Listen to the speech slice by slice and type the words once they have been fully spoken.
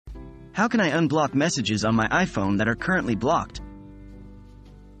How can I unblock messages on my iPhone that are currently blocked?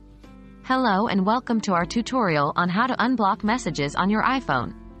 Hello and welcome to our tutorial on how to unblock messages on your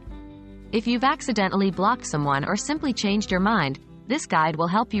iPhone. If you've accidentally blocked someone or simply changed your mind, this guide will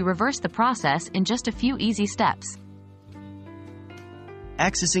help you reverse the process in just a few easy steps.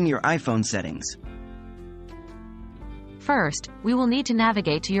 Accessing your iPhone settings. First, we will need to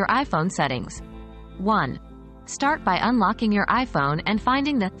navigate to your iPhone settings. 1. Start by unlocking your iPhone and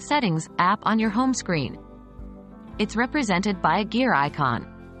finding the Settings app on your home screen. It's represented by a gear icon.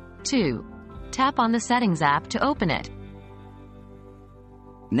 2. Tap on the Settings app to open it.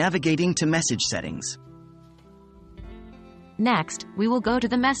 Navigating to message settings. Next, we will go to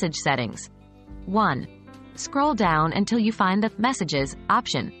the message settings. 1. Scroll down until you find the Messages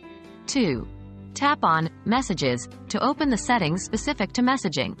option. 2. Tap on Messages to open the settings specific to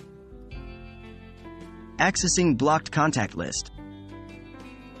messaging. Accessing blocked contact list.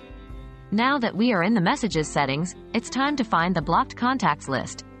 Now that we are in the Messages settings, it's time to find the blocked contacts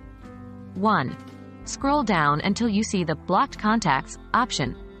list. 1. Scroll down until you see the Blocked Contacts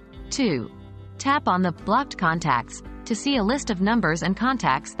option. 2. Tap on the Blocked Contacts to see a list of numbers and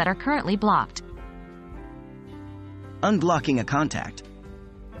contacts that are currently blocked. Unblocking a contact.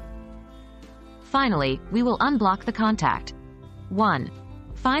 Finally, we will unblock the contact. 1.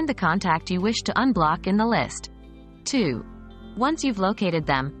 Find the contact you wish to unblock in the list. 2. Once you've located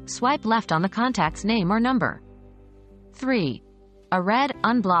them, swipe left on the contact's name or number. 3. A red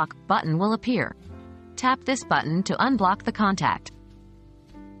Unblock button will appear. Tap this button to unblock the contact.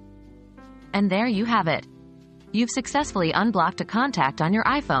 And there you have it. You've successfully unblocked a contact on your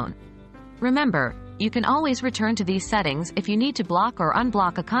iPhone. Remember, you can always return to these settings if you need to block or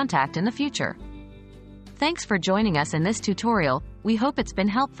unblock a contact in the future. Thanks for joining us in this tutorial. We hope it's been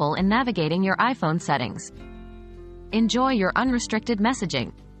helpful in navigating your iPhone settings. Enjoy your unrestricted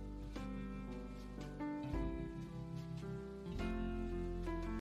messaging.